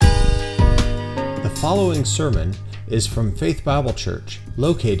following sermon is from Faith Bible Church,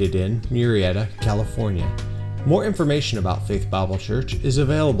 located in Murrieta, California. More information about Faith Bible Church is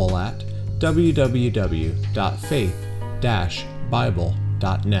available at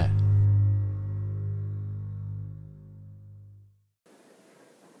www.faith-bible.net.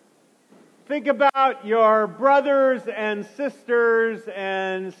 Think about your brothers and sisters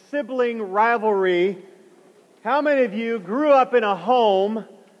and sibling rivalry. How many of you grew up in a home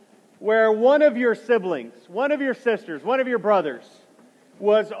where one of your siblings, one of your sisters, one of your brothers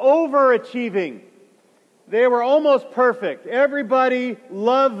was overachieving? They were almost perfect. Everybody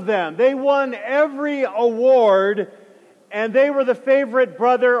loved them. They won every award, and they were the favorite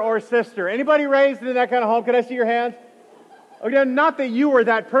brother or sister. Anybody raised in that kind of home? Can I see your hands? Okay, not that you were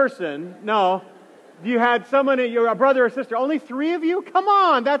that person. No. You had someone, a brother or sister. Only 3 of you? Come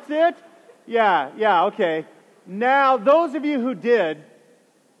on, that's it? Yeah, okay. Now, those of you who did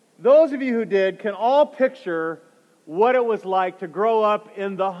can all picture what it was like to grow up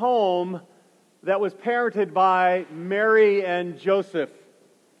in the home that was parented by Mary and Joseph,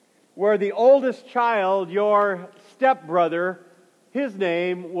 where the oldest child, your stepbrother, his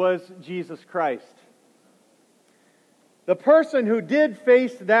name was Jesus Christ. The person who did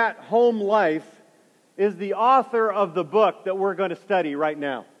face that home life is the author of the book that we're going to study right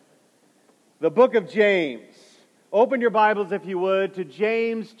now, the book of James. Open your Bibles, if you would, to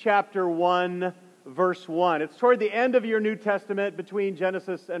James chapter 1, verse 1. It's toward the end of your New Testament between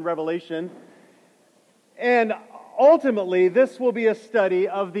Genesis and Revelation. And ultimately, this will be a study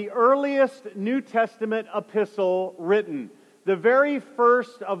of the earliest New Testament epistle written. The very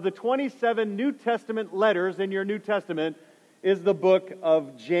first of the 27 New Testament letters in your New Testament is the book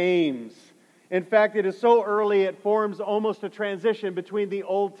of James. In fact, it is so early it forms almost a transition between the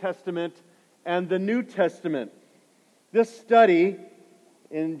Old Testament and the New Testament. This study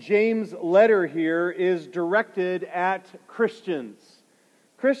in James' letter here is directed at Christians.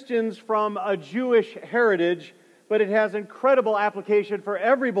 Christians from a Jewish heritage, but it has incredible application for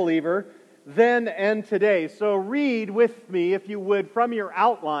every believer then and today. So read with me, if you would, from your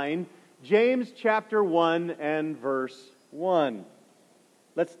outline, James chapter 1 and verse 1.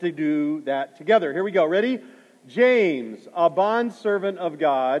 Let's do that together. Here we go. Ready? James, a bondservant of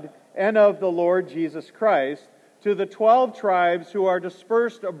God and of the Lord Jesus Christ, to the 12 tribes who are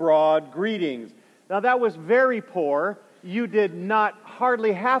dispersed abroad, greetings. Now that was very poor. You did not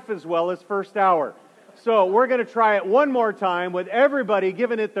hardly half as well as first hour. So we're going to try it one more time with everybody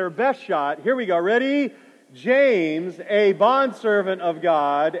giving it their best shot. Here we go. Ready? James, a bondservant of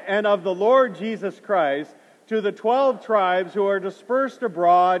God and of the Lord Jesus Christ, to the 12 tribes who are dispersed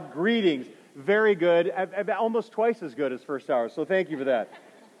abroad, greetings. Very good. Almost twice as good as first hour. So thank you for that.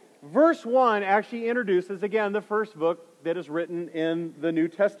 Verse 1 actually introduces, again, the first book that is written in the New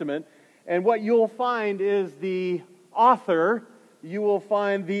Testament. And what you'll find is the author, you will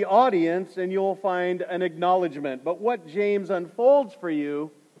find the audience, and you'll find an acknowledgement. But what James unfolds for you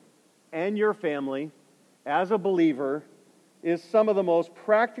and your family as a believer is some of the most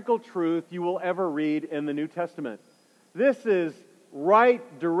practical truth you will ever read in the New Testament. This is right,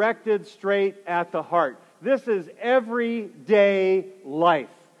 directed straight at the heart. This is everyday life.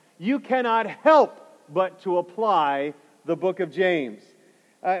 You cannot help but to apply the book of James.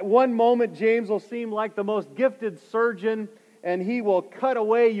 At one moment, James will seem like the most gifted surgeon, and he will cut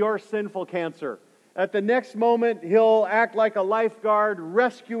away your sinful cancer. At the next moment, he'll act like a lifeguard,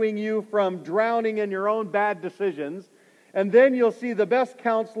 rescuing you from drowning in your own bad decisions. And then you'll see the best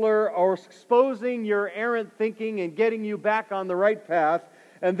counselor or exposing your errant thinking and getting you back on the right path.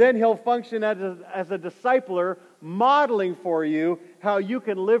 And then he'll function as a discipler, modeling for you how you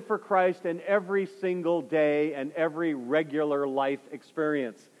can live for Christ in every single day and every regular life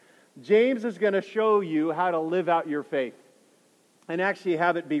experience. James is going to show you how to live out your faith and actually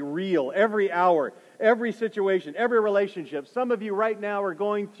have it be real every hour, every situation, every relationship. Some of you right now are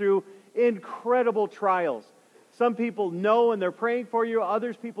going through incredible trials. Some people know and they're praying for you.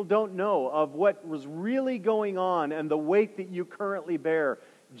 Others people don't know of what was really going on and the weight that you currently bear.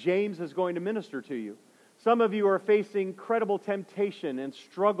 James is going to minister to you. Some of you are facing incredible temptation and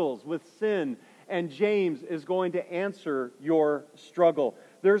struggles with sin, and James is going to answer your struggle.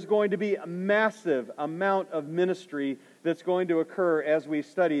 There's going to be a massive amount of ministry that's going to occur as we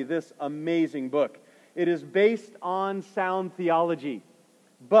study this amazing book. It is based on sound theology,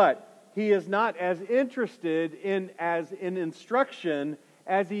 but he is not as interested in instruction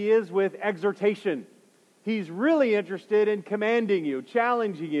as he is with exhortation. He's really interested in commanding you,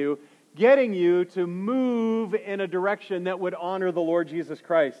 challenging you, getting you to move in a direction that would honor the Lord Jesus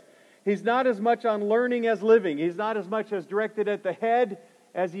Christ. He's not as much on learning as living. He's not as much as directed at the head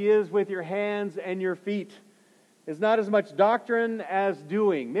as He is with your hands and your feet. It's not as much doctrine as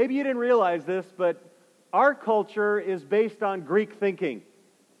doing. Maybe you didn't realize this, but our culture is based on Greek thinking.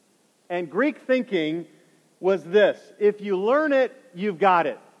 And Greek thinking was this: if you learn it, you've got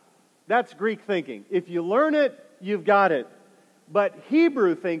it. That's Greek thinking. If you learn it, you've got it. But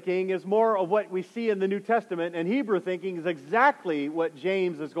Hebrew thinking is more of what we see in the New Testament, and Hebrew thinking is exactly what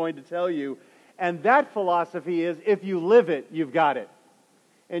James is going to tell you. And that philosophy is, if you live it, you've got it.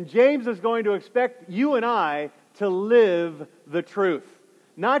 And James is going to expect you and I to live the truth.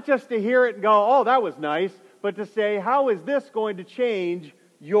 Not just to hear it and go, oh, that was nice, but to say, how is this going to change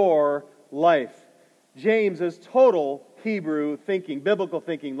your life? James is total Hebrew thinking, biblical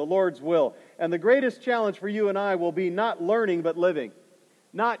thinking, the Lord's will. And the greatest challenge for you and I will be not learning but living,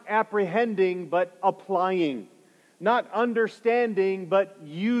 not apprehending but applying, not understanding but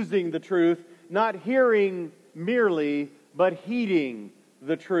using the truth, not hearing merely but heeding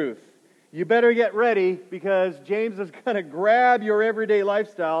the truth. You better get ready, because James is going to grab your everyday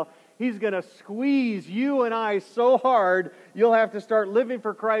lifestyle. He's going to squeeze you and I so hard, you'll have to start living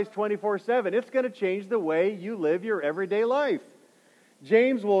for Christ 24/7. It's going to change the way you live your everyday life.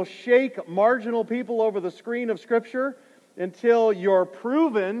 James will shake marginal people over the screen of Scripture until you're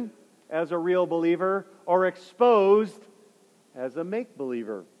proven as a real believer or exposed as a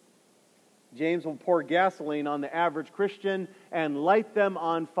make-believer. James will pour gasoline on the average Christian and light them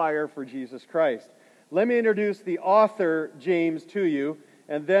on fire for Jesus Christ. Let me introduce the author, James, to you,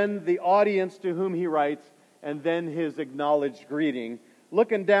 and then the audience to whom he writes, and then his acknowledged greeting.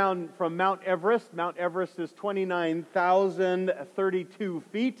 Looking down from Mount Everest is 29,032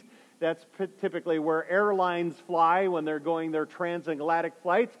 feet. That's typically where airlines fly when they're going their transatlantic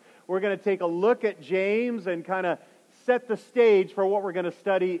flights. We're going to take a look at James and kind of set the stage for what we're going to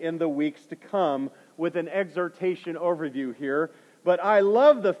study in the weeks to come with an exhortation overview here. But I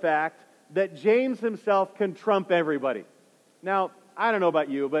love the fact that James himself can trump everybody. Now, I don't know about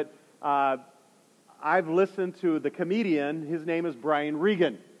you, but I've listened to the comedian. His name is Brian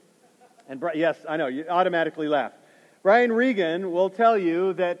Regan. And yes, I know, you automatically laugh. Brian Regan will tell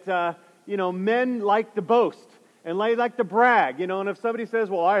you that, men like to boast. And they like to brag, and if somebody says,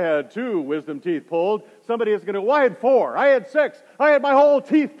 well, I had 2 wisdom teeth pulled, somebody is going to, well, I had 4, I had 6, I had my whole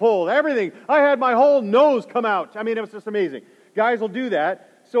teeth pulled, everything, I had my whole nose come out. I mean, it was just amazing. Guys will do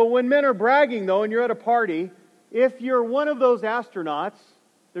that. So when men are bragging, though, and you're at a party, if you're one of those astronauts,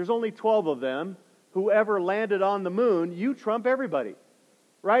 there's only 12 of them, who ever landed on the moon, you trump everybody,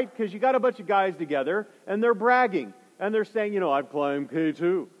 right? Because you got a bunch of guys together, and they're bragging, and they're saying, I've climbed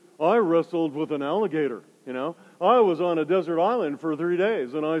K2, I wrestled with an alligator. I was on a desert island for 3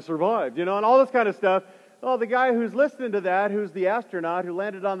 days and I survived, and all this kind of stuff. Well, the guy who's listening to that, who's the astronaut who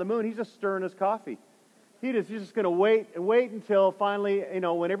landed on the moon, he's just stirring his coffee. He's just going to wait until finally,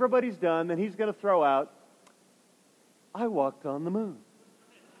 when everybody's done, then he's going to throw out, I walked on the moon.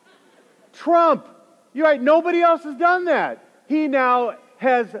 Trump! You're right, nobody else has done that. He now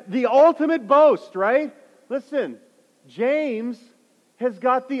has the ultimate boast, right? Listen, James has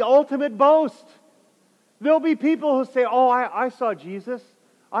got the ultimate boast. There'll be people who say, oh, I saw Jesus.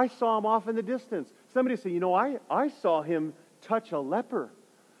 I saw him off in the distance. Somebody say, I saw him touch a leper.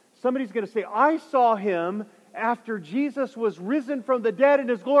 Somebody's going to say, I saw him after Jesus was risen from the dead in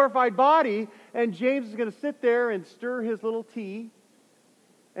his glorified body. And James is going to sit there and stir his little tea.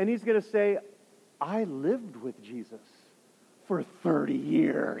 And he's going to say, I lived with Jesus for 30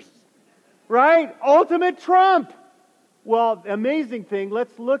 years. Right? Ultimate trump. Well, amazing thing,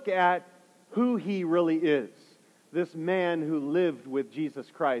 let's look at who he really is. This man who lived with Jesus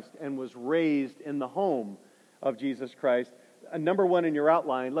Christ and was raised in the home of Jesus Christ. Number 1 in your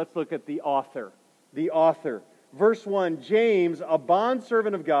outline, let's look at the author. The author. Verse 1, James, a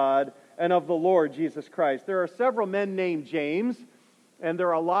bondservant of God and of the Lord Jesus Christ. There are several men named James, and there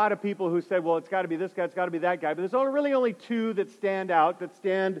are a lot of people who say, well, it's got to be this guy, it's got to be that guy. But there's only 2 that stand out, that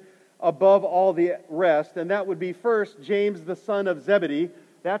stand above all the rest. And that would be first, James, the son of Zebedee.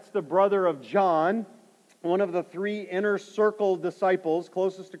 That's the brother of John, one of the 3 inner circle disciples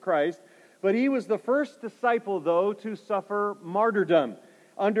closest to Christ. But he was the first disciple, though, to suffer martyrdom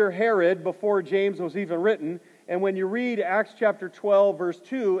under Herod before James was even written. And when you read Acts chapter 12, verse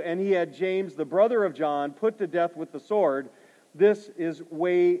 2, and he had James, the brother of John, put to death with the sword, this is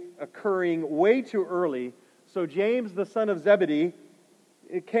occurring way too early. So James, the son of Zebedee,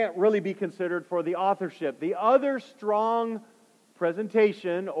 it can't really be considered for the authorship. The other strong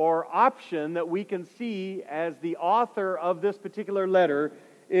presentation or option that we can see as the author of this particular letter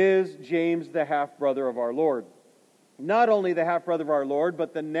is James, the half-brother of our Lord. Not only the half-brother of our Lord,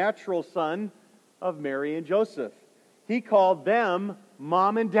 but the natural son of Mary and Joseph. He called them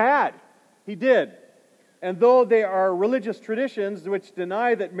mom and dad. He did. And though they are religious traditions which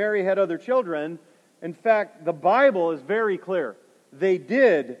deny that Mary had other children, in fact, the Bible is very clear. They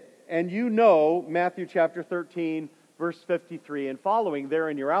did, and you know Matthew chapter 13, verse 53 and following there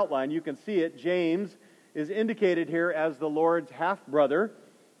in your outline. You can see it. James is indicated here as the Lord's half-brother.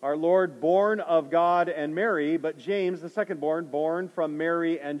 Our Lord born of God and Mary, but James, the second-born, born from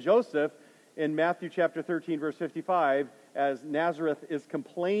Mary and Joseph in Matthew chapter 13, verse 55, as Nazareth is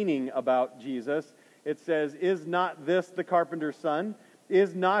complaining about Jesus. It says, "Is not this the carpenter's son?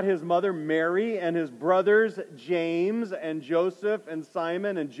 Is not his mother Mary and his brothers James and Joseph and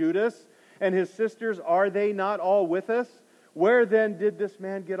Simon and Judas and his sisters, are they not all with us? Where then did this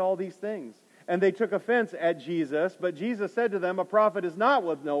man get all these things?" And they took offense at Jesus, but Jesus said to them, "A prophet is not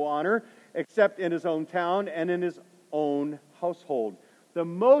with no honor, except in his own town and in his own household." The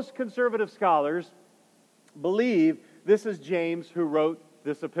most conservative scholars believe this is James who wrote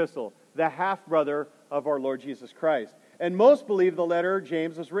this epistle, the half-brother of our Lord Jesus Christ. And most believe the letter,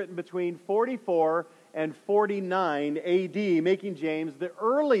 James, was written between 44 and 49 AD, making James the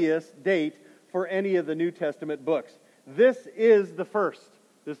earliest date for any of the New Testament books. This is the first.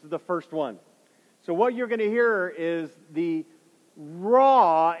 This is the first one. So what you're going to hear is the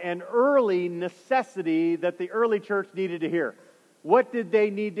raw and early necessity that the early church needed to hear. What did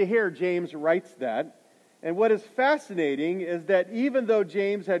they need to hear? James writes that. And what is fascinating is that even though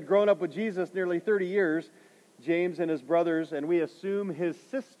James had grown up with Jesus nearly 30 years, James and his brothers, and we assume his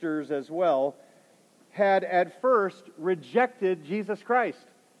sisters as well, had at first rejected Jesus Christ.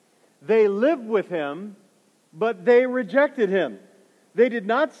 They lived with him, but they rejected him. They did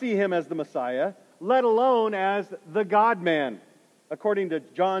not see him as the Messiah, let alone as the God-man. According to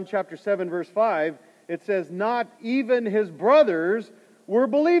John chapter 7, verse 5, it says, "Not even his brothers were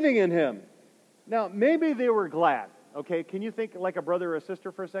believing in him." Now, maybe they were glad. Okay, can you think like a brother or a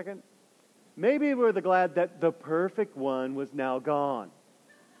sister for a second? Maybe they were glad that the perfect one was now gone.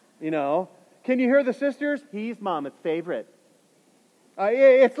 You know? Can you hear the sisters? He's Mama's favorite.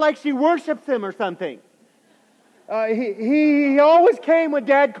 It's like she worships him or something. He always came when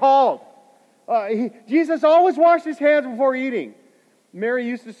Dad called. Jesus always washed his hands before eating. Mary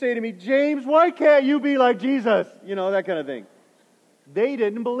used to say to me, "James, why can't you be like Jesus?" You know, that kind of thing. They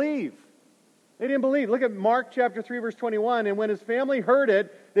didn't believe. They didn't believe. Look at Mark chapter 3, verse 21. "And when his family heard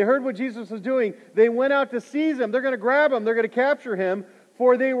it, they heard what Jesus was doing, they went out to seize him." They're going to grab him. They're going to capture him.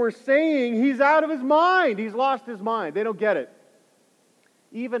 For they were saying, "He's out of his mind. He's lost his mind." They don't get it.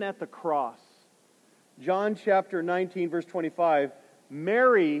 Even at the cross, John chapter 19, verse 25,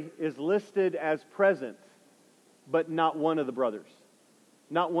 Mary is listed as present, but not one of the brothers.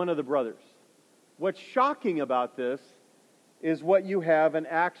 Not one of the brothers. What's shocking about this is what you have in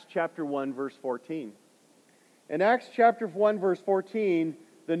Acts chapter 1, verse 14. In Acts chapter 1, verse 14,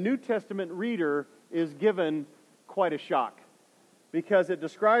 the New Testament reader is given quite a shock because it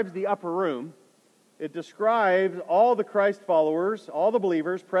describes the upper room. It describes all the Christ followers, all the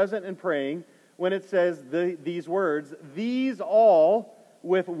believers present and praying when it says these words, "These all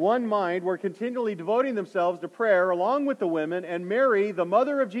with one mind were continually devoting themselves to prayer along with the women, and Mary, the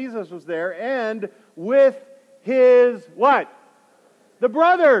mother of Jesus, was there, and with his," what? The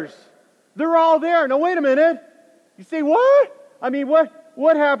brothers. They're all there. Now wait a minute. You say, what? I mean,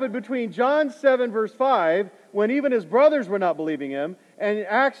 what happened between John 7 verse 5, when even his brothers were not believing him, and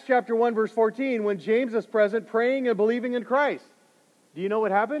Acts chapter 1 verse 14, when James is present praying and believing in Christ? Do you know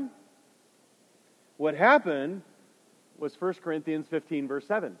what happened? What happened was 1 Corinthians 15 verse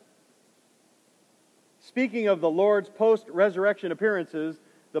 7. Speaking of the Lord's post-resurrection appearances,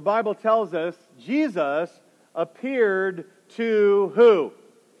 the Bible tells us Jesus appeared to who?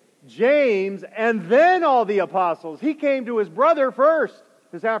 James, and then all the apostles. He came to his brother first,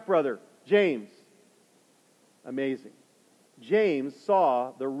 his half-brother, James. Amazing. James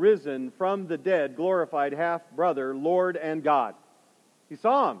saw the risen from the dead, glorified half-brother, Lord and God. He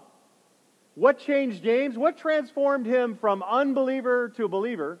saw him. What changed James? What transformed him from unbeliever to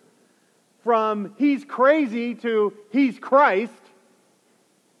believer? From he's crazy to he's Christ?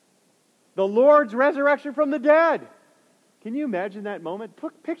 The Lord's resurrection from the dead. Can you imagine that moment?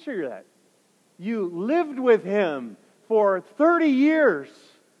 Picture that. You lived with him for 30 years.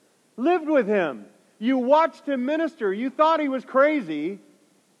 Lived with him. You watched him minister. You thought he was crazy.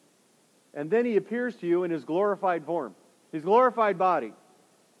 And then he appears to you in his glorified form. His glorified body.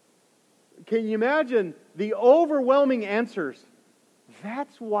 Can you imagine the overwhelming answers?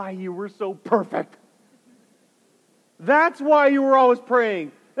 That's why you were so perfect. That's why you were always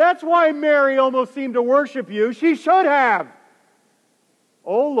praying. That's why Mary almost seemed to worship you. She should have.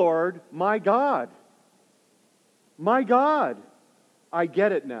 Oh Lord, my God. My God. I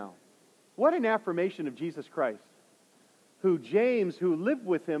get it now. What an affirmation of Jesus Christ, who James, who lived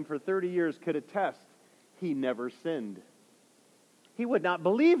with him for 30 years, could attest he never sinned. He would not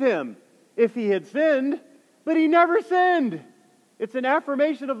believe him if he had sinned, but he never sinned. It's an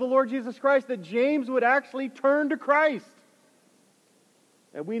affirmation of the Lord Jesus Christ that James would actually turn to Christ.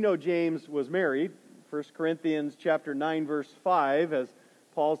 And we know James was married. 1 Corinthians chapter 9, verse 5, as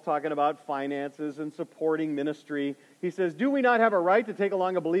Paul's talking about finances and supporting ministry. He says, do we not have a right to take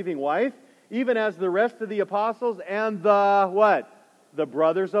along a believing wife, even as the rest of the apostles and the, what? The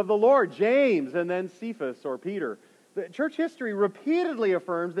brothers of the Lord, James, and then Cephas or Peter. The church history repeatedly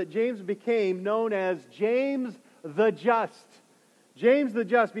affirms that James became known as James the Just. James the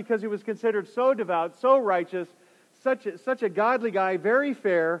Just, because he was considered so devout, so righteous, such a godly guy, very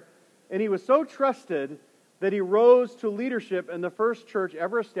fair, and he was so trusted that he rose to leadership in the first church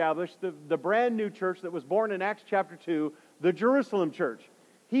ever established, the brand new church that was born in Acts chapter 2, the Jerusalem church.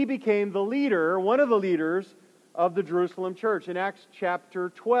 He became the leader, one of the leaders of the Jerusalem church. In Acts chapter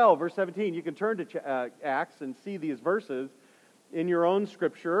 12, verse 17, you can turn to Acts and see these verses in your own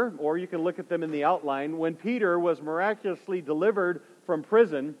scripture, or you can look at them in the outline. When Peter was miraculously delivered from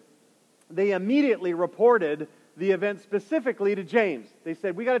prison, they immediately reported the event specifically to James. They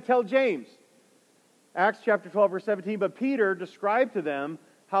said, we got to tell James. Acts chapter 12, verse 17, but Peter described to them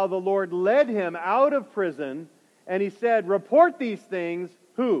how the Lord led him out of prison, and he said, report these things,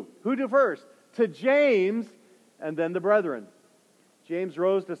 who? Who to first? To James, and then the brethren. James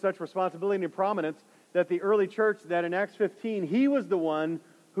rose to such responsibility and prominence that the early church, that in Acts 15, he was the one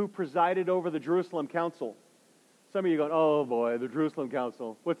who presided over the Jerusalem council. Some of you going, oh boy, the Jerusalem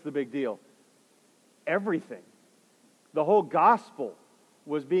council, what's the big deal? Everything. The whole gospel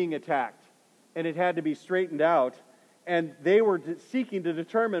was being attacked, and it had to be straightened out. And they were seeking to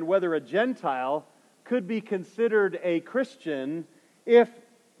determine whether a Gentile could be considered a Christian if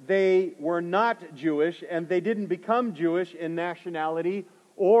they were not Jewish and they didn't become Jewish in nationality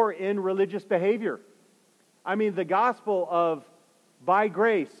or in religious behavior. I mean, the gospel of by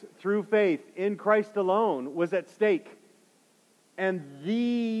grace through faith in Christ alone was at stake. And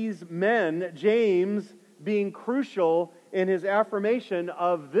these men, James, being crucial in his affirmation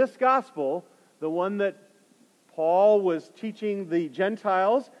of this gospel, the one that Paul was teaching the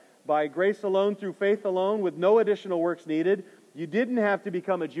Gentiles by grace alone, through faith alone, with no additional works needed. You didn't have to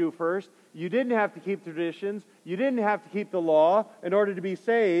become a Jew first. You didn't have to keep traditions. You didn't have to keep the law in order to be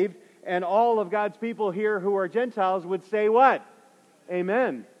saved. And all of God's people here who are Gentiles would say what?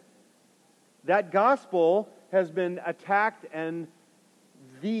 Amen. That gospel has been attacked, and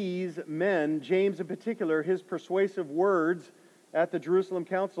these men, James in particular, his persuasive words at the Jerusalem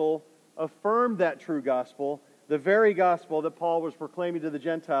council affirmed that true gospel, the very gospel that Paul was proclaiming to the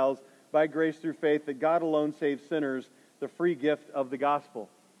Gentiles by grace through faith, that God alone saves sinners, the free gift of the gospel.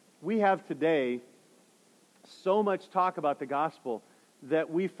 We have today so much talk about the gospel that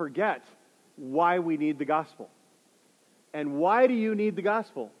we forget why we need the gospel. And why do you need the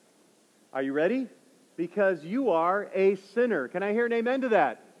gospel? Are you ready? Because you are a sinner. Can I hear an amen to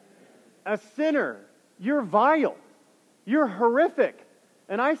that? A sinner. You're vile. You're horrific.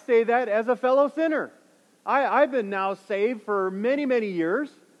 And I say that as a fellow sinner. I've been now saved for many, many years.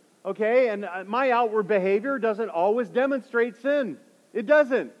 Okay, and my outward behavior doesn't always demonstrate sin. It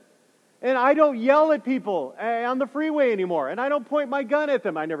doesn't. And I don't yell at people on the freeway anymore. And I don't point my gun at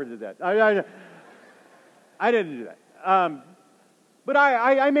them. I never did that. I didn't do that. But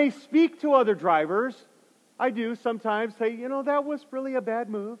I may speak to other drivers. I do sometimes say, that was really a bad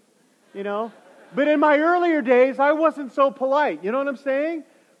move. But in my earlier days, I wasn't so polite. You know what I'm saying?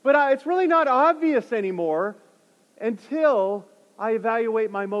 But it's really not obvious anymore until I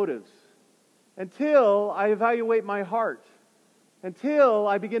evaluate my motives, until I evaluate my heart, until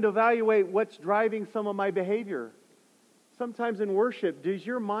I begin to evaluate what's driving some of my behavior. Sometimes in worship, does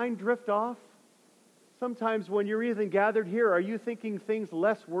your mind drift off? Sometimes when you're even gathered here, are you thinking things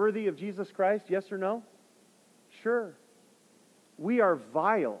less worthy of Jesus Christ? Yes or no? Sure. We are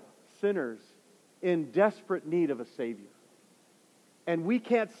vile sinners in desperate need of a Savior. And we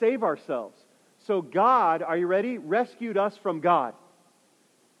can't save ourselves. So God, are you ready? Rescued us from God.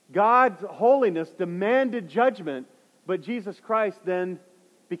 God's holiness demanded judgment, but Jesus Christ then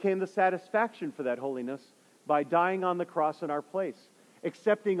became the satisfaction for that holiness by dying on the cross in our place,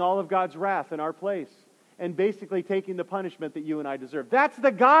 accepting all of God's wrath in our place, and basically taking the punishment that you and I deserve. That's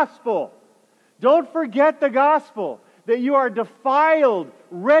the gospel. Don't forget the gospel, that you are a defiled,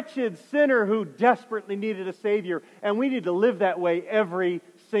 wretched sinner who desperately needed a Savior, and we need to live that way every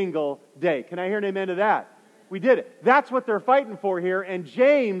single day. Can I hear an amen to that? We did it. That's what they're fighting for here, and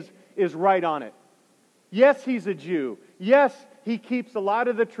James is right on it. Yes, he's a Jew. Yes, he keeps a lot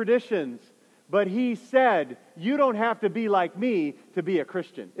of the traditions, but he said, you don't have to be like me to be a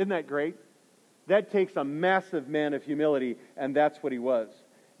Christian. Isn't that great? That takes a massive man of humility, and that's what he was.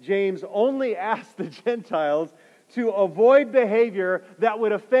 James only asked the Gentiles to avoid behavior that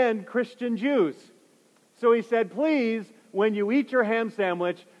would offend Christian Jews. So he said, please, when you eat your ham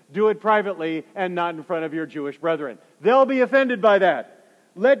sandwich, do it privately and not in front of your Jewish brethren. They'll be offended by that.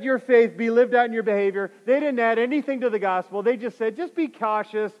 Let your faith be lived out in your behavior. They didn't add anything to the gospel. They just said, just be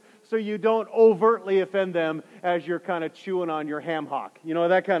cautious so you don't overtly offend them as you're kind of chewing on your ham hock. You know,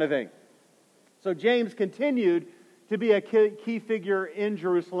 that kind of thing. So James continued to be a key figure in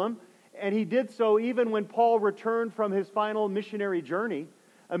Jerusalem, and he did so even when Paul returned from his final missionary journey.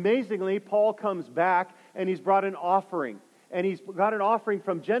 Amazingly, Paul comes back and he's brought an offering. And he's got an offering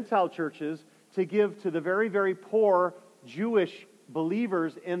from Gentile churches to give to the very, very poor Jewish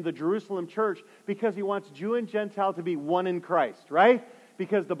believers in the Jerusalem church, because he wants Jew and Gentile to be one in Christ, right?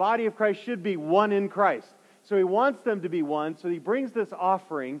 Because the body of Christ should be one in Christ. So he wants them to be one. So he brings this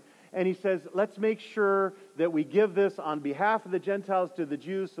offering and he says, let's make sure that we give this on behalf of the Gentiles to the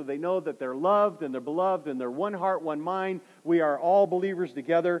Jews so they know that they're loved and they're beloved and they're one heart, one mind. We are all believers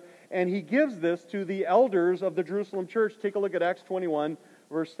together. And he gives this to the elders of the Jerusalem church. Take a look at Acts 21,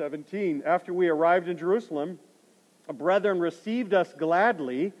 verse 17. After we arrived in Jerusalem, brethren received us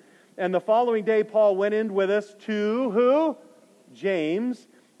gladly. And the following day, Paul went in with us to who? James.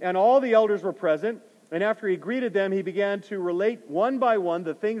 And all the elders were present. And after he greeted them, he began to relate one by one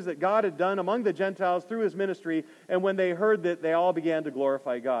the things that God had done among the Gentiles through his ministry. And when they heard that, they all began to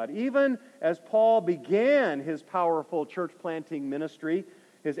glorify God. Even as Paul began his powerful church planting ministry,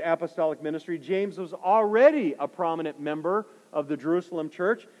 his apostolic ministry, James was already a prominent member of the Jerusalem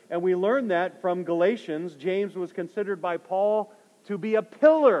church. And we learn that from Galatians. James was considered by Paul to be a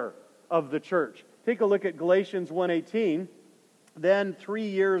pillar of the church. Take a look at Galatians 1:18. Then 3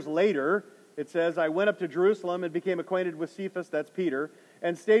 years later, it says, I went up to Jerusalem and became acquainted with Cephas, that's Peter,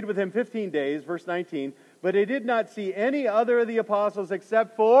 and stayed with him 15 days, verse 19. But I did not see any other of the apostles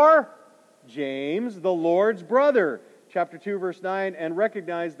except for James, the Lord's brother. Chapter 2, verse 9, and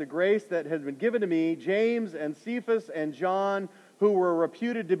recognized the grace that had been given to me. James and Cephas and John, who were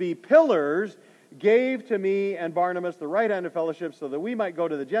reputed to be pillars, gave to me and Barnabas the right hand of fellowship so that we might go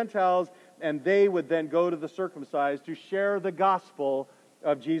to the Gentiles, and they would then go to the circumcised to share the gospel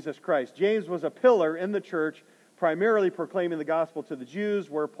of Jesus Christ. James was a pillar in the church, primarily proclaiming the gospel to the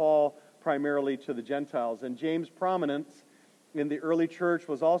Jews, where Paul primarily to the Gentiles. And James' prominence in the early church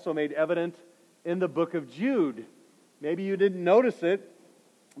was also made evident in the book of Jude. Maybe you didn't notice it,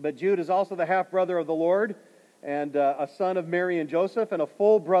 but Jude is also the half-brother of the Lord, and a son of Mary and Joseph, and a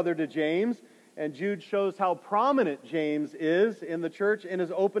full brother to James. And Jude shows how prominent James is in the church in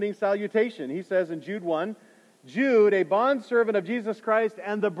his opening salutation. He says in Jude 1, Jude, a bondservant of Jesus Christ,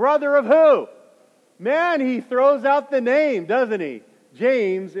 and the brother of who? Man, he throws out the name, doesn't he?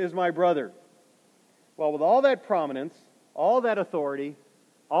 James is my brother. Well, with all that prominence, all that authority,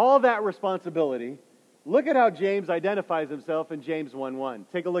 all that responsibility, look at how James identifies himself in James 1:1.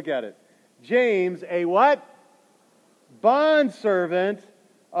 Take a look at it. James, a what? Bondservant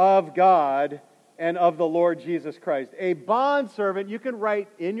of God and of the Lord Jesus Christ. A bondservant, you can write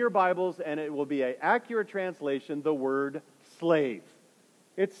in your Bibles, and it will be an accurate translation, the word slave.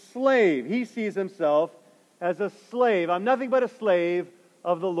 It's slave. He sees himself as a slave. I'm nothing but a slave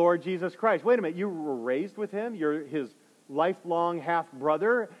of the Lord Jesus Christ. Wait a minute, you were raised with him? You're his lifelong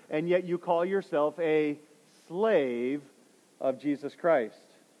half-brother, and yet you call yourself a slave of Jesus Christ.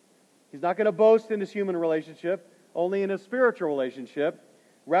 He's not going to boast in his human relationship, only in his spiritual relationship.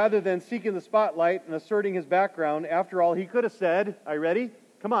 Rather than seeking the spotlight and asserting his background, after all, he could have said, are you ready?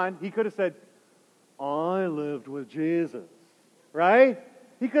 Come on. He could have said, I lived with Jesus. Right?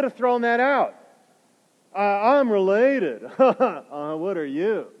 He could have thrown that out. I'm related. What are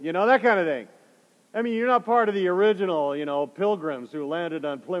you? You know, that kind of thing. I mean, you're not part of the original, pilgrims who landed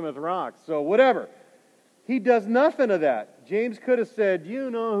on Plymouth Rock. So whatever. He does nothing of that. James could have said, you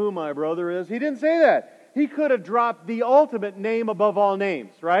know who my brother is. He didn't say that. He could have dropped the ultimate name above all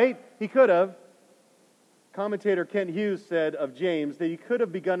names, right? He could have. Commentator Kent Hughes said of James that he could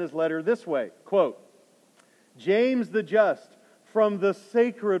have begun his letter this way, quote, James the just, from the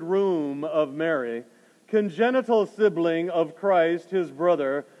sacred room of Mary, congenital sibling of Christ, his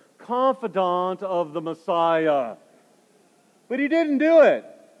brother, confidant of the Messiah. But he didn't do it.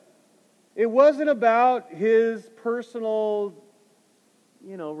 It wasn't about his personal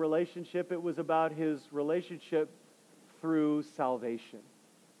relationship. It was about his relationship through salvation.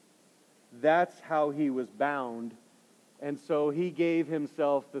 That's how he was bound. And so he gave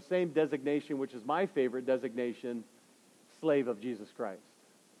himself the same designation, which is my favorite designation, slave of Jesus Christ.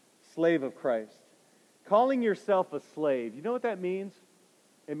 Slave of Christ. Calling yourself a slave, you know what that means?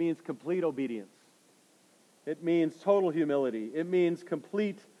 It means complete obedience. It means total humility. It means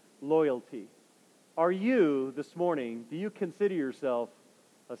complete loyalty. Are you, this morning, do you consider yourself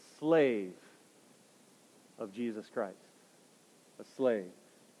a slave of Jesus Christ? A slave.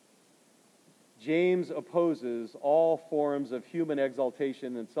 James opposes all forms of human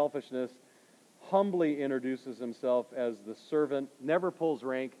exaltation and selfishness, humbly introduces himself as the servant, never pulls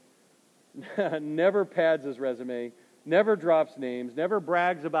rank, never pads his resume, never drops names, never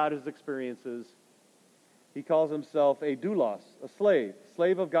brags about his experiences. He calls himself a doulos, a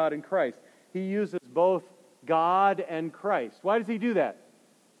slave of God in Christ. He uses both God and Christ. Why does he do that?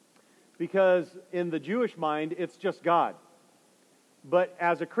 Because in the Jewish mind, it's just God. But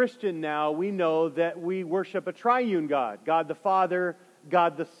as a Christian now, we know that we worship a triune God. God the Father,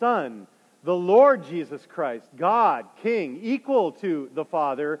 God the Son, the Lord Jesus Christ, God, King, equal to the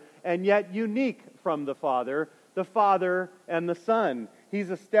Father, and yet unique from the Father and the Son.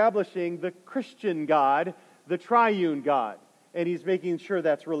 He's establishing the Christian God, the triune God, and he's making sure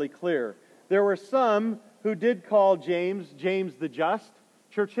that's really clear. There were some who did call James the Just.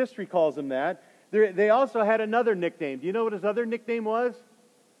 Church history calls him that. They also had another nickname. Do you know what his other nickname was?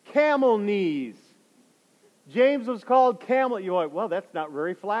 Camel Knees. James was called Camel. You're like, well, that's not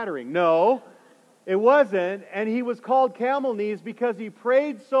very flattering. No, it wasn't. And he was called Camel Knees because he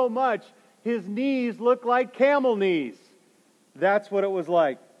prayed so much, his knees looked like camel knees. That's what it was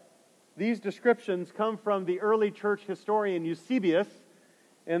like. These descriptions come from the early church historian Eusebius.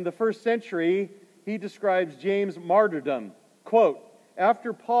 In the first century, he describes James' martyrdom. Quote,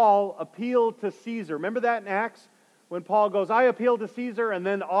 after Paul appealed to Caesar, remember that in Acts? When Paul goes, I appeal to Caesar, and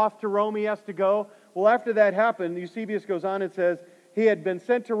then off to Rome he has to go. Well, after that happened, Eusebius goes on and says, he had been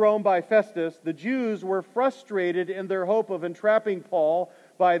sent to Rome by Festus. The Jews were frustrated in their hope of entrapping Paul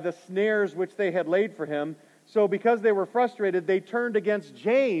by the snares which they had laid for him. So because they were frustrated, they turned against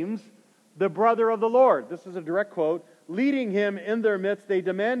James, the brother of the Lord. This is a direct quote. Leading him in their midst, they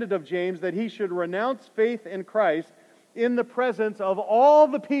demanded of James that he should renounce faith in Christ in the presence of all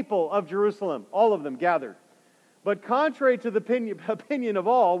the people of Jerusalem, all of them gathered. But contrary to the opinion of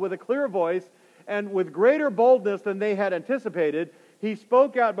all, with a clear voice and with greater boldness than they had anticipated, he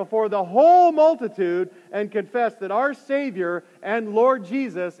spoke out before the whole multitude and confessed that our Savior and Lord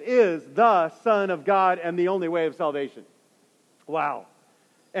Jesus is the Son of God and the only way of salvation. Wow.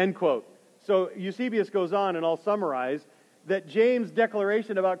 End quote. So Eusebius goes on, and I'll summarize, that James'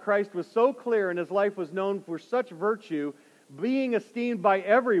 declaration about Christ was so clear and his life was known for such virtue, being esteemed by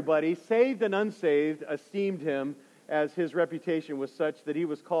everybody, saved and unsaved, esteemed him, as his reputation was such that he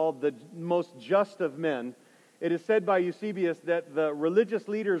was called the most just of men. It is said by Eusebius that the religious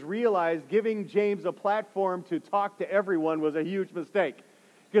leaders realized giving James a platform to talk to everyone was a huge mistake,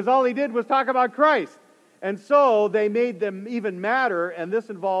 because all he did was talk about Christ. And so they made them even madder, and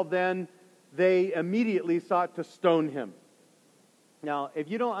this involved then they immediately sought to stone him. Now, if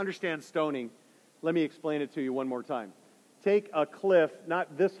you don't understand stoning, let me explain it to you one more time. Take a cliff,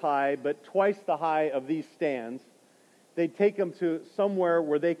 not this high, but twice the high of these stands. They'd take him to somewhere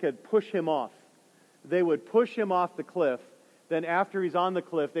where they could push him off. They would push him off the cliff. Then after he's on the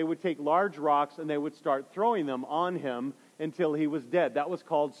cliff, they would take large rocks and they would start throwing them on him until he was dead. That was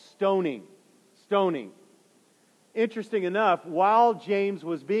called stoning. Stoning. Interesting enough, while James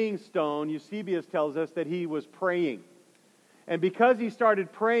was being stoned, Eusebius tells us that he was praying. And because he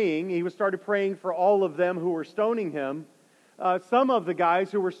started praying for all of them who were stoning him. Some of the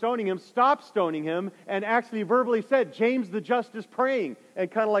guys who were stoning him stopped stoning him and actually verbally said, James the Just is praying. And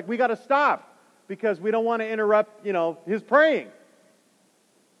kind of like, we got to stop because we don't want to interrupt, his praying.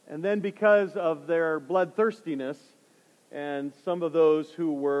 And then because of their bloodthirstiness, and some of those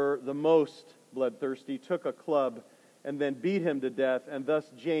who were the most bloodthirsty took a club and then beat him to death. And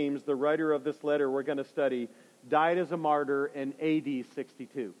thus James, the writer of this letter we're going to study, died as a martyr in AD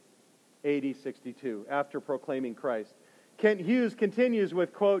 62. AD 62, after proclaiming Christ. Kent Hughes continues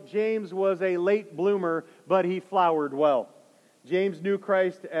with, quote, James was a late bloomer, but he flowered well. James knew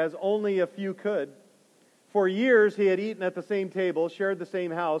Christ as only a few could. For years he had eaten at the same table, shared the same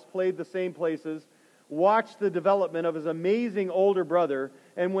house, played the same places, watched the development of his amazing older brother,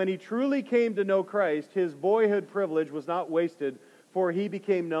 and when he truly came to know Christ, his boyhood privilege was not wasted, for he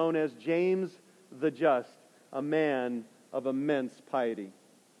became known as James the Just, a man of immense piety.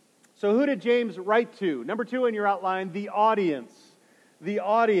 So who did James write to? Number 2 in your outline, the audience. The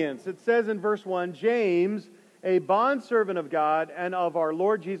audience. It says in verse 1, James, a bondservant of God and of our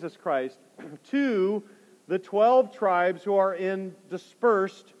Lord Jesus Christ, to the 12 tribes who are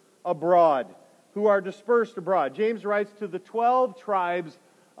dispersed abroad. who are dispersed abroad. James writes to the 12 tribes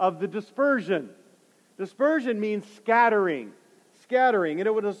of the dispersion. Dispersion means scattering. Scattering. And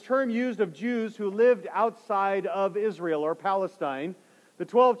it was a term used of Jews who lived outside of Israel or Palestine. The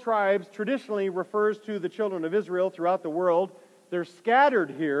 12 tribes traditionally refers to the children of Israel throughout the world. They're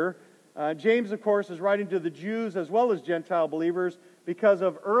scattered here. James, of course, is writing to the Jews as well as Gentile believers. Because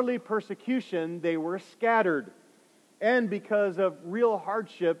of early persecution, they were scattered. And because of real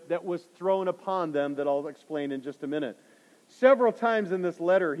hardship that was thrown upon them that I'll explain in just a minute. Several times in this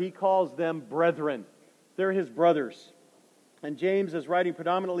letter, he calls them brethren. They're his brothers. And James is writing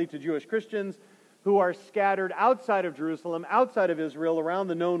predominantly to Jewish Christians who are scattered outside of Jerusalem, outside of Israel, around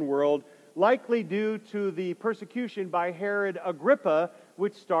the known world, likely due to the persecution by Herod Agrippa,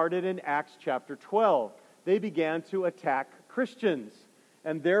 which started in Acts chapter 12. They began to attack Christians,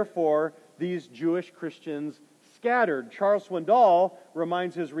 and therefore these Jewish Christians scattered. Charles Swindoll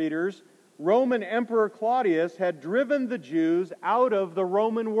reminds his readers, Roman Emperor Claudius had driven the Jews out of the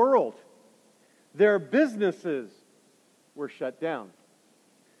Roman world. Their businesses were shut down.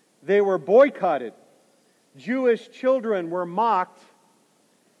 They were boycotted. Jewish children were mocked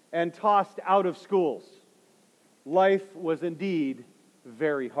and tossed out of schools. Life was indeed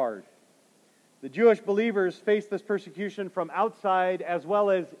very hard. The Jewish believers faced this persecution from outside as well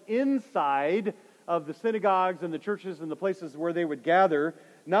as inside of the synagogues and the churches and the places where they would gather.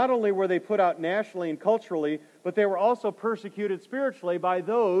 Not only were they put out nationally and culturally, but they were also persecuted spiritually by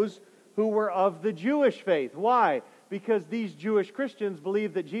those who were of the Jewish faith. Why? Because these Jewish Christians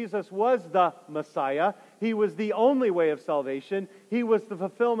believed that Jesus was the Messiah. He was the only way of salvation. He was the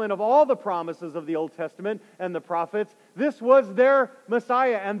fulfillment of all the promises of the Old Testament and the prophets. This was their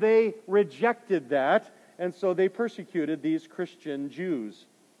Messiah, and they rejected that, and so they persecuted these Christian Jews.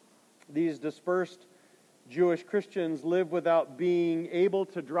 These dispersed Jewish Christians live without being able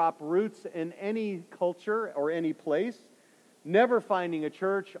to drop roots in any culture or any place, never finding a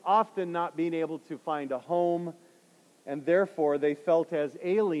church, often not being able to find a home, and therefore they felt as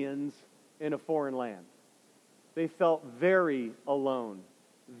aliens in a foreign land. They felt very alone,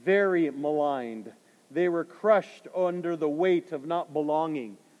 very maligned. They were crushed under the weight of not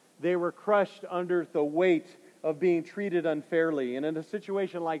belonging. They were crushed under the weight of being treated unfairly. And in a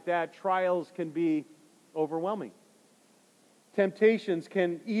situation like that, trials can be overwhelming. Temptations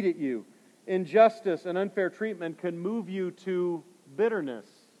can eat at you. Injustice and unfair treatment can move you to bitterness.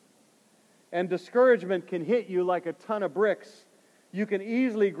 And discouragement can hit you like a ton of bricks. You can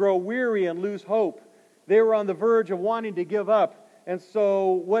easily grow weary and lose hope. They were on the verge of wanting to give up. And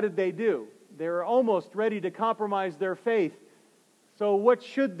so what did they do? They were almost ready to compromise their faith. So what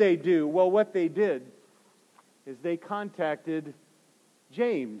should they do? Well, what they did is they contacted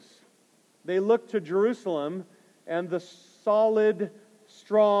James. They looked to Jerusalem and the solid,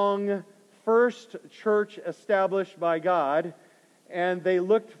 strong, first church established by God, and they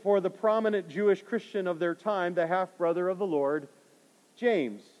looked for the prominent Jewish Christian of their time, the half-brother of the Lord,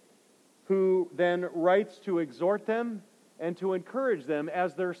 James, who then writes to exhort them and to encourage them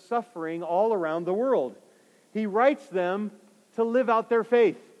as they're suffering all around the world. He writes them to live out their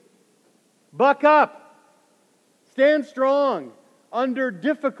faith. Buck up! Stand strong under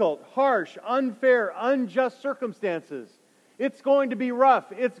difficult, harsh, unfair, unjust circumstances. It's going to be rough.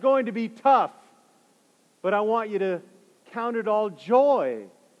 It's going to be tough. But I want you to count it all joy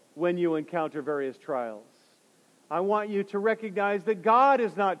when you encounter various trials. I want you to recognize that God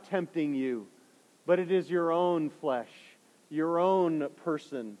is not tempting you, but it is your own flesh, your own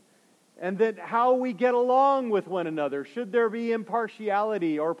person. And that how we get along with one another, should there be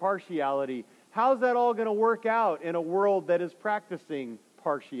impartiality or partiality, how's that all going to work out in a world that is practicing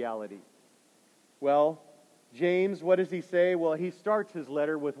partiality? Well, James, what does he say? Well, he starts his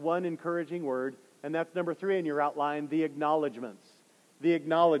letter with one encouraging word, and that's number 3 in your outline, the acknowledgments. The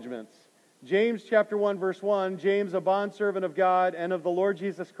acknowledgments. James chapter 1, verse 1, James, a bondservant of God and of the Lord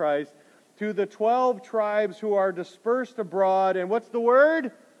Jesus Christ, to the 12 tribes who are dispersed abroad, and what's the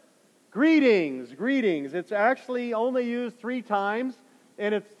word? Greetings, greetings. It's actually only used 3 times,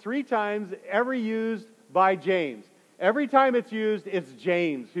 and it's 3 times ever used by James. Every time it's used, it's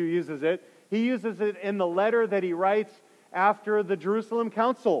James who uses it. He uses it in the letter that he writes after the Jerusalem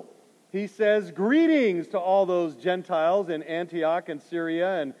Council. He says, greetings to all those Gentiles in Antioch and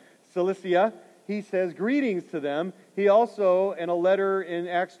Syria and Cilicia. He says greetings to them. He also, in a letter in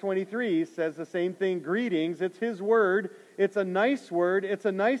Acts 23, says the same thing, greetings. It's his word. It's a nice word. It's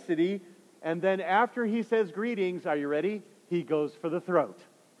a nicety. And then after he says greetings, are you ready? He goes for the throat.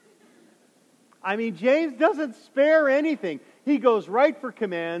 I mean, James doesn't spare anything. He goes right for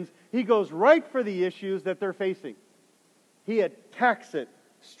commands. He goes right for the issues that they're facing. He attacks it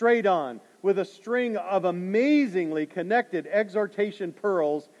straight on with a string of amazingly connected exhortation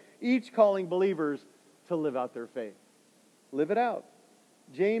pearls, each calling believers to live out their faith. Live it out.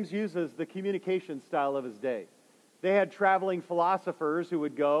 James uses the communication style of his day. They had traveling philosophers who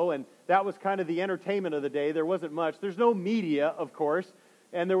would go, and that was kind of the entertainment of the day. There wasn't much. There's no media, of course,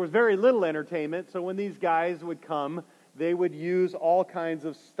 and there was very little entertainment. So when these guys would come, they would use all kinds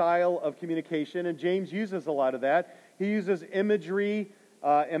of style of communication, and James uses a lot of that. He uses imagery,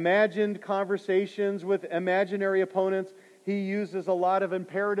 imagined conversations with imaginary opponents. He uses a lot of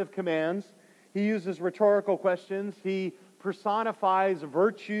imperative commands. He uses rhetorical questions. He personifies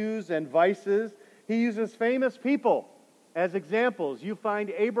virtues and vices. He uses famous people as examples. You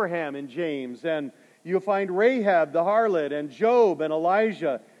find Abraham in James, and you'll find Rahab the harlot, and Job and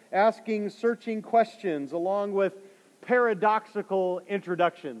Elijah asking searching questions along with paradoxical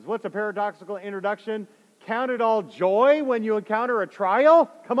introductions. What's a paradoxical introduction? Count it all joy when you encounter a trial?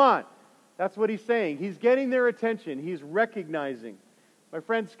 Come on. That's what he's saying. He's getting their attention. He's recognizing. My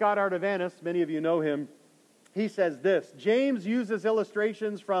friend Scott Artavanus, many of you know him, he says this: James uses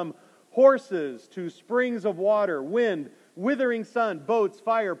illustrations from horses to springs of water, wind, withering sun, boats,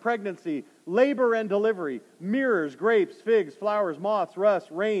 fire, pregnancy, labor and delivery, mirrors, grapes, figs, flowers, moths, rust,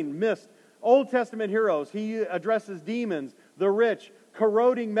 rain, mist, Old Testament heroes. He addresses demons, the rich,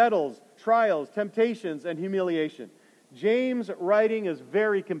 corroding metals, trials, temptations, and humiliation. James' writing is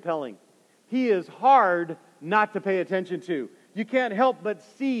very compelling. He is hard not to pay attention to. You can't help but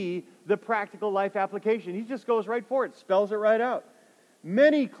see the practical life application. He just goes right for it, spells it right out.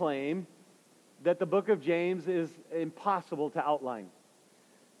 Many claim that the book of James is impossible to outline.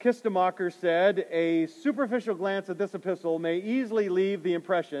 Kistemacher said, a superficial glance at this epistle may easily leave the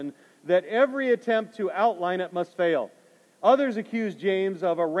impression that every attempt to outline it must fail. Others accuse James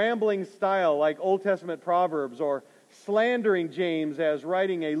of a rambling style like Old Testament Proverbs, or slandering James as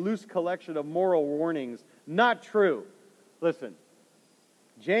writing a loose collection of moral warnings. Not true. Listen,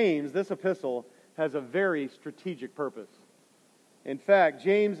 James, this epistle, has a very strategic purpose. In fact,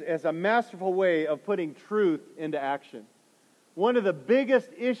 James has a masterful way of putting truth into action. One of the biggest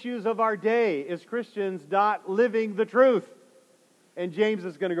issues of our day is Christians not living the truth. And James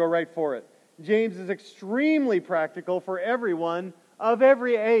is going to go right for it. James is extremely practical for everyone of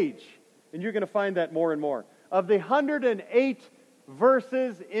every age. And you're going to find that more and more. Of the 108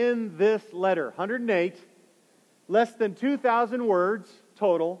 verses in this letter, 108, less than 2,000 words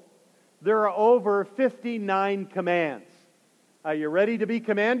total, there are over 59 commands. Are you ready to be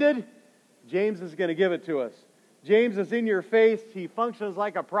commanded? James is going to give it to us. James is in your face. He functions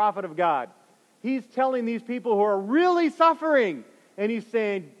like a prophet of God. He's telling these people who are really suffering, and he's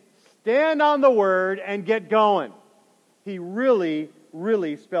saying, stand on the Word and get going. He really,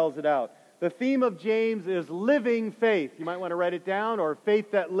 really spells it out. The theme of James is living faith. You might want to write it down, or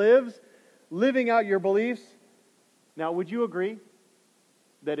faith that lives, living out your beliefs. Now, would you agree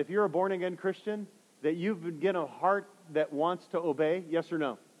that if you're a born-again Christian, that you've been given a heart that wants to obey? Yes or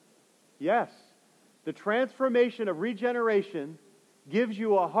no? Yes. The transformation of regeneration gives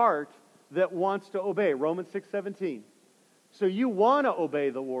you a heart that wants to obey. Romans 6:17. So you want to obey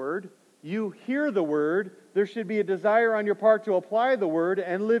the Word. You hear the Word. There should be a desire on your part to apply the Word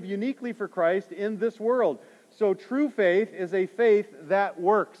and live uniquely for Christ in this world. So true faith is a faith that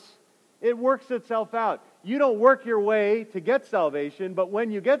works. It works itself out. You don't work your way to get salvation, but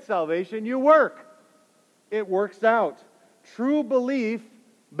when you get salvation, you work. It works out. True belief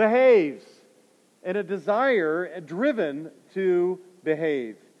behaves, and a desire driven to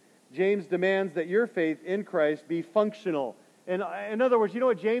behave. James demands that your faith in Christ be functional. And in other words, you know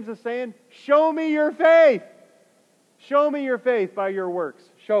what James is saying? Show me your faith. Show me your faith by your works.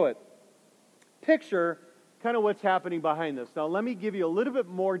 Show it. Picture kind of what's happening behind this. Now, let me give you a little bit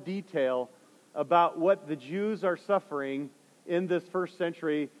more detail about what the Jews are suffering in this first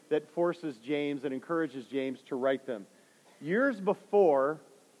century that forces James and encourages James to write them. Years before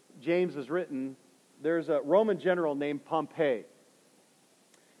James is written, there's a Roman general named Pompey.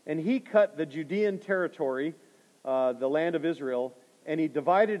 And he cut the Judean territory, the land of Israel, and he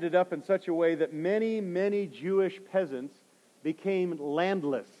divided it up in such a way that many, many Jewish peasants became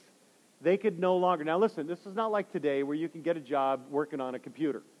landless. They could no longer... Now listen, this is not like today where you can get a job working on a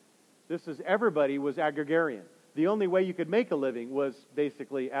computer. Everybody was agrarian. The only way you could make a living was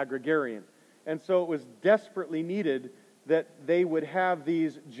basically agrarian. And so it was desperately needed that they would have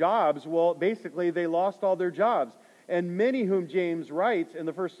these jobs. Well, basically they lost all their jobs. And many whom James writes in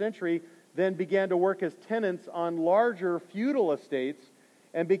the first century then began to work as tenants on larger feudal estates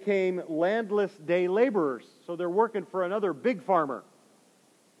and became landless day laborers. So they're working for another big farmer.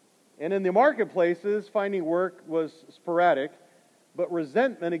 And in the marketplaces, finding work was sporadic. But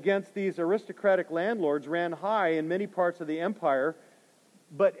resentment against these aristocratic landlords ran high in many parts of the empire.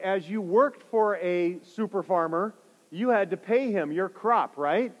 But as you worked for a super farmer, you had to pay him your crop,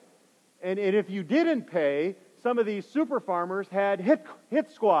 right? And if you didn't pay, some of these super farmers had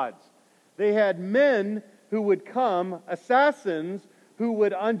hit squads. They had men who would come, assassins, who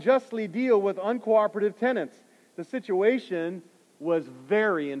would unjustly deal with uncooperative tenants. The situation was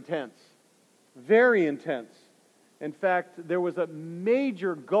very intense. Very intense. In fact, there was a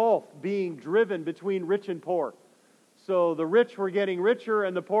major gulf being driven between rich and poor. So the rich were getting richer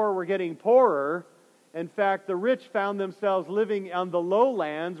and the poor were getting poorer. In fact, the rich found themselves living on the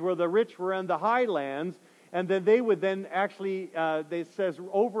lowlands where the rich were on the highlands. And then they would then actually, it says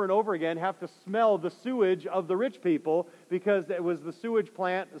over and over again, have to smell the sewage of the rich people because it was the sewage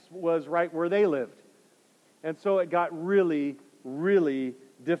plant was right where they lived. And so it got really, really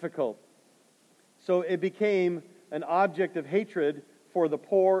difficult. So it became an object of hatred for the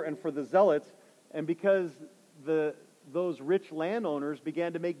poor and for the zealots. And because those rich landowners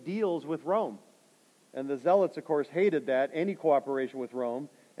began to make deals with Rome. And the zealots, of course, hated that, any cooperation with Rome.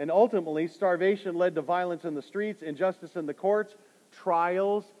 And ultimately, starvation led to violence in the streets, injustice in the courts,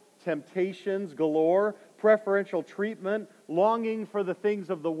 trials, temptations galore, preferential treatment, longing for the things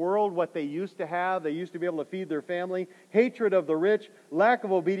of the world, what they used to have. They used to be able to feed their family, hatred of the rich, lack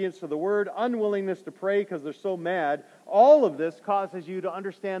of obedience to the word, unwillingness to pray because they're so mad. All of this causes you to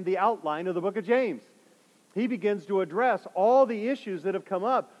understand the outline of the book of James. He begins to address all the issues that have come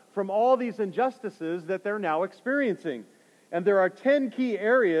up from all these injustices that they're now experiencing. And there are 10 key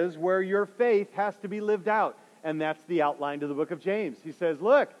areas where your faith has to be lived out. And that's the outline to the book of James. He says,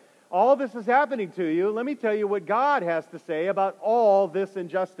 look, all this is happening to you. Let me tell you what God has to say about all this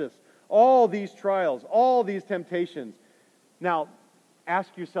injustice, all these trials, all these temptations. Now,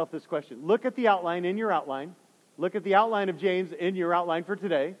 ask yourself this question. Look at the outline in your outline. Look at the outline of James in your outline for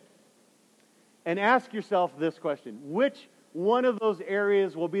today. And ask yourself this question. Which one of those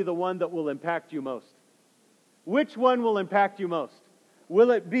areas will be the one that will impact you most? Which one will impact you most?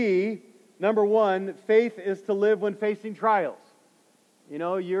 Will it be, number one, faith is to live when facing trials? You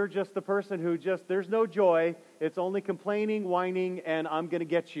know, you're just the person who there's no joy. It's only complaining, whining, and I'm going to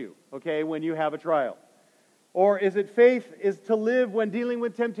get you, okay, when you have a trial. Or is it faith is to live when dealing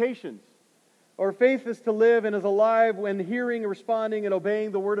with temptations? Or faith is to live and is alive when hearing, responding, and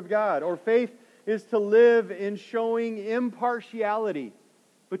obeying the Word of God? Or faith is to live in showing impartiality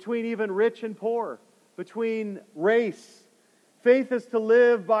between even rich and poor, between race. Faith is to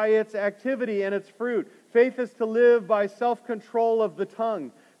live by its activity and its fruit. Faith is to live by self-control of the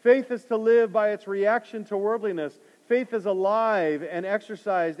tongue. Faith is to live by its reaction to worldliness. Faith is alive and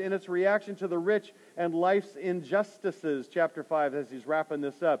exercised in its reaction to the rich and life's injustices, chapter 5, as he's wrapping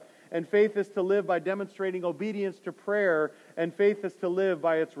this up. And faith is to live by demonstrating obedience to prayer, and faith is to live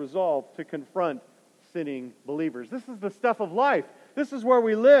by its resolve to confront sinning believers. This is the stuff of life. This is where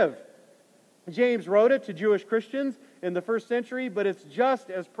we live. James wrote it to Jewish Christians in the first century, but it's just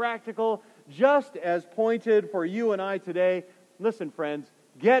as practical, just as pointed for you and I today. Listen, friends,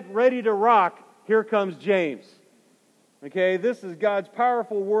 get ready to rock. Here comes James. Okay, this is God's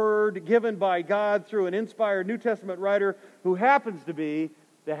powerful word given by God through an inspired New Testament writer who happens to be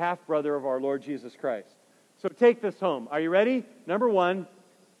the half-brother of our Lord Jesus Christ. So take this home. Are you ready? Number one,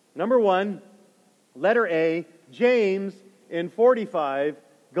 letter A, James in 45,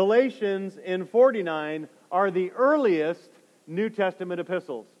 Galatians in 49 are the earliest New Testament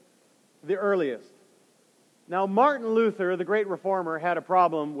epistles. The earliest. Now, Martin Luther, the great reformer, had a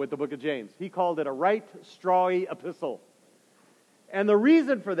problem with the book of James. He called it a right strawy epistle. And the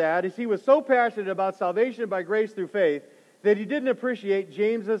reason for that is he was so passionate about salvation by grace through faith that he didn't appreciate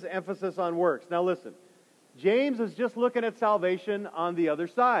James's emphasis on works. Now listen, James is just looking at salvation on the other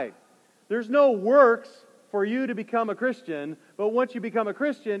side. There's no works for you to become a Christian, but once you become a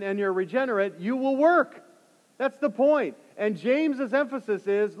Christian and you're regenerate, you will work. That's the point. And James's emphasis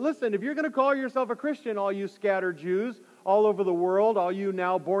is, listen, if you're going to call yourself a Christian, all you scattered Jews all over the world, all you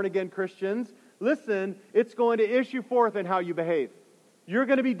now born-again Christians, listen, it's going to issue forth in how you behave. You're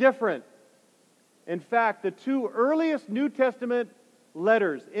going to be different. In fact, the two earliest New Testament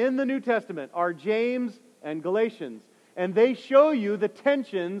letters in the New Testament are James and Galatians. And they show you the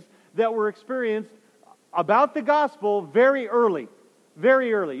tensions that were experienced about the gospel very early.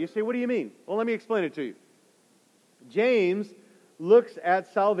 Very early. You say, what do you mean? Well, let me explain it to you. James looks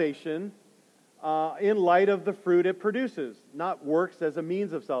at salvation in light of the fruit it produces, not works as a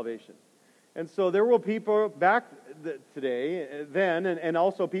means of salvation. And so there were people back today, then, and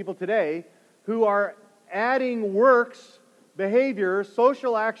also people today, who are adding works, behavior,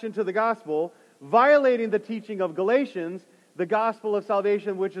 social action to the gospel, violating the teaching of Galatians, the gospel of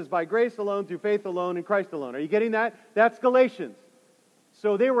salvation, which is by grace alone, through faith alone, in Christ alone. Are you getting that? That's Galatians.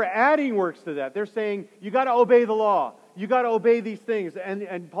 So they were adding works to that. They're saying, you got to obey the law. You got to obey these things.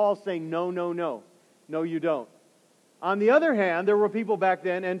 And Paul's saying, no, no, no. No, you don't. On the other hand, there were people back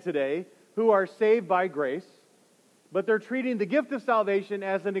then and today who are saved by grace, but they're treating the gift of salvation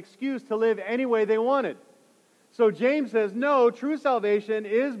as an excuse to live any way they wanted. So James says, no, true salvation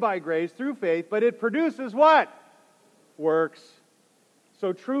is by grace through faith, but it produces what? Works.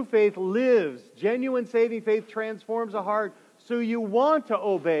 So true faith lives. Genuine saving faith transforms a heart. So you want to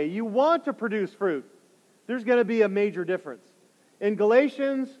obey. You want to produce fruit. There's going to be a major difference. In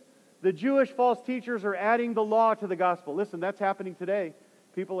Galatians, the Jewish false teachers are adding the law to the gospel. Listen, that's happening today.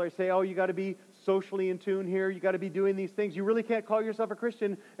 People are saying, oh, you got to be socially in tune here. You got to be doing these things. You really can't call yourself a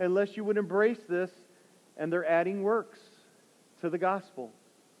Christian unless you would embrace this. And they're adding works to the gospel.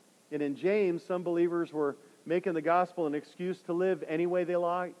 And in James, some believers were making the gospel an excuse to live any way they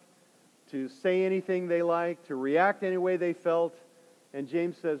like, to say anything they like, to react any way they felt. And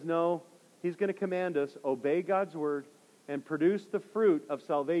James says, no, he's going to command us, obey God's word and produce the fruit of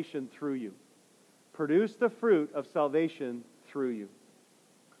salvation through you. Produce the fruit of salvation through you.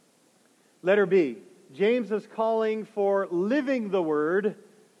 Letter B, James is calling for living the word,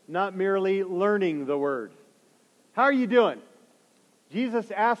 not merely learning the word. How are you doing?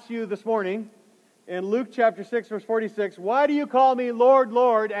 Jesus asked you this morning in Luke chapter 6, verse 46, why do you call me Lord,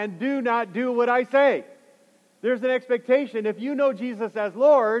 Lord, and do not do what I say? There's an expectation. If you know Jesus as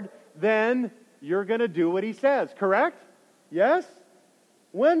Lord, then you're going to do what He says, correct? Yes?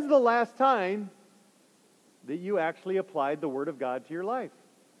 When's the last time that you actually applied the Word of God to your life?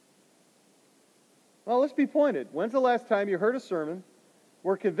 Well, let's be pointed. When's the last time you heard a sermon,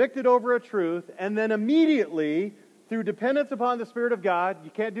 were convicted over a truth, and then immediately, through dependence upon the Spirit of God, you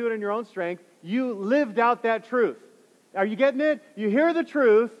can't do it in your own strength, you lived out that truth? Are you getting it? You hear the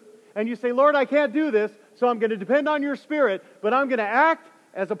truth, and you say, Lord, I can't do this, so I'm going to depend on your Spirit, but I'm going to act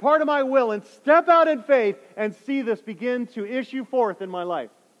as a part of my will and step out in faith and see this begin to issue forth in my life.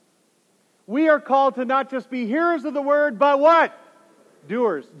 We are called to not just be hearers of the word, but what?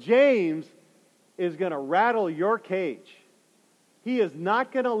 Doers. James is going to rattle your cage. He is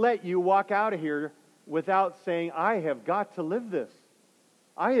not going to let you walk out of here without saying, I have got to live this.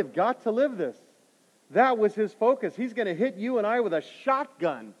 I have got to live this. That was his focus. He's going to hit you and I with a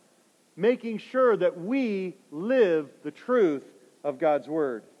shotgun, making sure that we live the truth of God's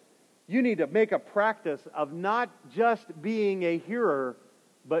Word. You need to make a practice of not just being a hearer,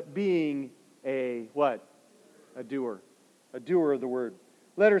 but being a what? A doer. A doer of the Word.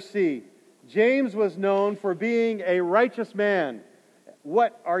 Letter C. James was known for being a righteous man.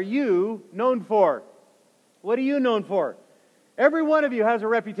 What are you known for? What are you known for? Every one of you has a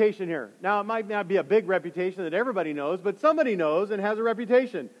reputation here. Now, it might not be a big reputation that everybody knows, but somebody knows and has a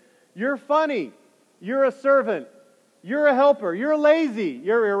reputation. You're funny. You're a servant. You're a helper. You're lazy.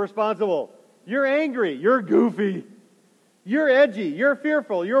 You're irresponsible. You're angry. You're goofy. You're edgy. You're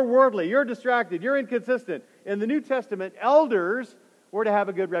fearful. You're worldly. You're distracted. You're inconsistent. In the New Testament, elders were to have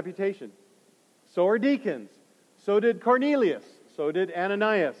a good reputation. So are deacons. So did Cornelius. So did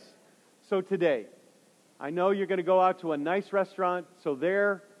Ananias. So today, I know you're going to go out to a nice restaurant, so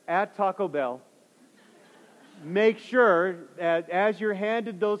there at Taco Bell, make sure that as you're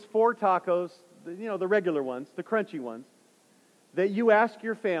handed those 4 tacos, the regular ones, the crunchy ones, that you ask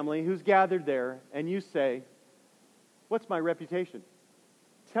your family who's gathered there and you say, what's my reputation?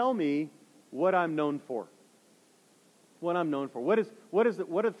 Tell me what I'm known for. What I'm known for. What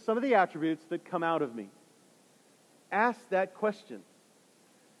are some of the attributes that come out of me? Ask that question.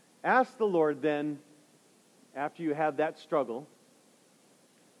 Ask the Lord then, after you have that struggle,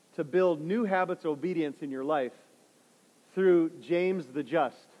 to build new habits of obedience in your life through James the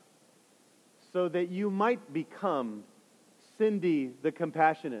Just, so that you might become Cindy the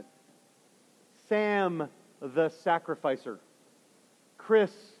Compassionate, Sam the Sacrificer,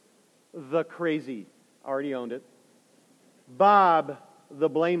 Chris the Crazy, already owned it, Bob the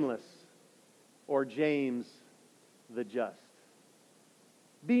Blameless, or James the Just.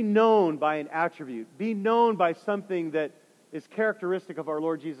 Be known by an attribute. Be known by something that is characteristic of our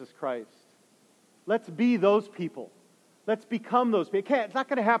Lord Jesus Christ. Let's be those people. Let's become those people. It's not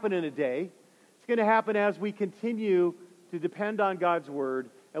going to happen in a day. It's going to happen as we continue to depend on God's Word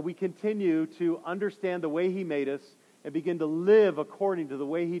and we continue to understand the way He made us and begin to live according to the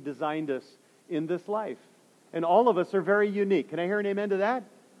way He designed us in this life. And all of us are very unique. Can I hear an amen to that?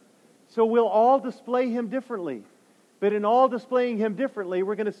 So we'll all display Him differently. But in all displaying Him differently,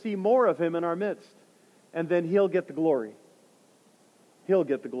 we're going to see more of Him in our midst. And then He'll get the glory. He'll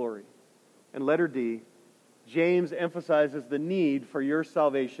get the glory. And letter D, James emphasizes the need for your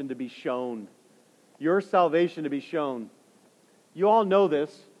salvation to be shown. Your salvation to be shown. You all know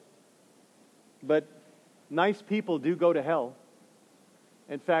this, but nice people do go to hell.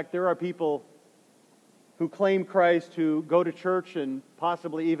 In fact, there are people who claim Christ, who go to church, and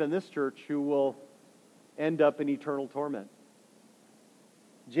possibly even this church, who will end up in eternal torment.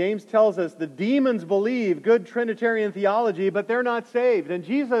 James tells us the demons believe good Trinitarian theology, but they're not saved. And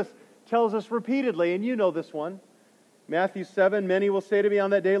Jesus tells us repeatedly, and you know this one, Matthew 7, many will say to me on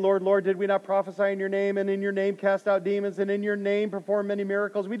that day, Lord, Lord, did we not prophesy in your name, and in your name cast out demons, and in your name perform many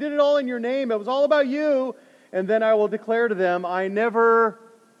miracles? We did it all in your name. It was all about you. And then I will declare to them, I never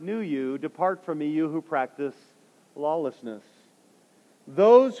knew you. Depart from me, you who practice lawlessness.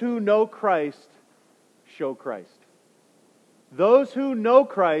 Those who know Christ show Christ. Those who know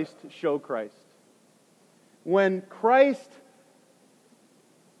Christ show Christ. When Christ,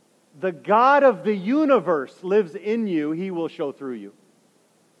 the God of the universe, lives in you, He will show through you.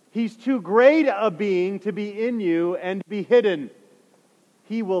 He's too great a being to be in you and be hidden.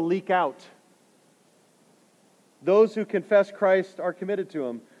 He will leak out. Those who confess Christ are committed to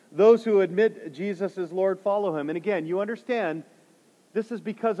Him. Those who admit Jesus as Lord follow Him. And again, you understand, this is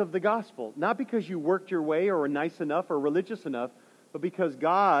because of the gospel. Not because you worked your way or were nice enough or religious enough, but because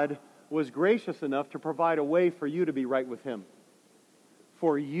God was gracious enough to provide a way for you to be right with Him.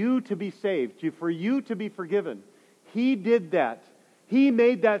 For you to be saved, for you to be forgiven. He did that. He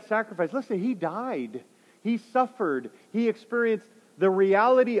made that sacrifice. Listen, He died. He suffered. He experienced the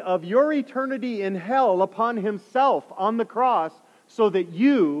reality of your eternity in hell upon Himself on the cross so that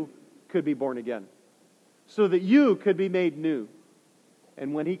you could be born again. So that you could be made new.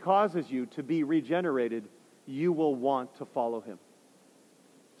 And when He causes you to be regenerated, you will want to follow Him.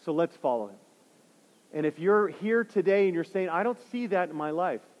 So let's follow Him. And if you're here today and you're saying, I don't see that in my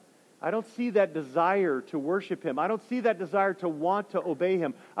life. I don't see that desire to worship Him. I don't see that desire to want to obey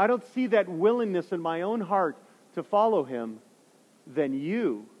Him. I don't see that willingness in my own heart to follow Him. Then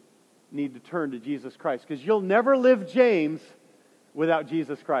you need to turn to Jesus Christ. Because you'll never live James without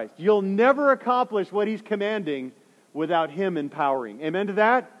Jesus Christ. You'll never accomplish what He's commanding without Him empowering. Amen to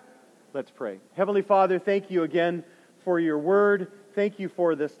that? Let's pray. Heavenly Father, thank You again for Your Word. Thank You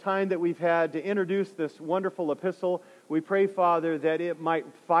for this time that we've had to introduce this wonderful epistle. We pray, Father, that it might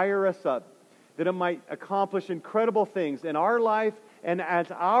fire us up, that it might accomplish incredible things in our life and as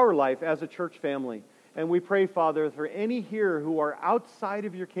our life as a church family. And we pray, Father, for any here who are outside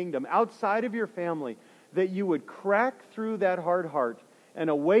of Your kingdom, outside of Your family, that You would crack through that hard heart and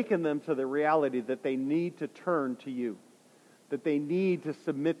awaken them to the reality that they need to turn to You, that they need to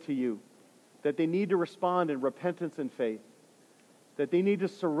submit to You, that they need to respond in repentance and faith, that they need to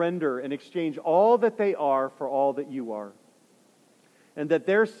surrender and exchange all that they are for all that You are, and that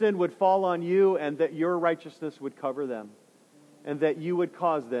their sin would fall on You and that Your righteousness would cover them, and that You would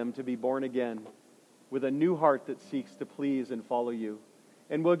cause them to be born again with a new heart that seeks to please and follow You.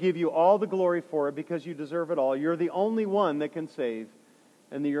 And we'll give You all the glory for it because You deserve it all. You're the only one that can save,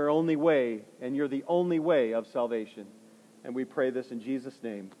 and You're only way, and You're the only way of salvation. And we pray this in Jesus'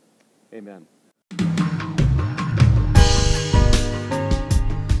 name. Amen.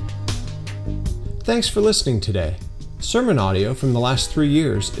 Thanks for listening today. Sermon audio from the last 3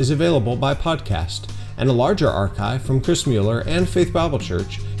 years is available by podcast, and a larger archive from Chris Mueller and Faith Bible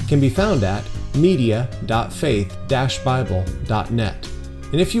Church can be found at media.faith-bible.net.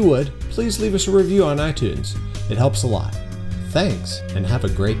 And if you would, please leave us a review on iTunes. It helps a lot. Thanks, and have a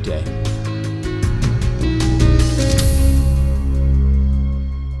great day.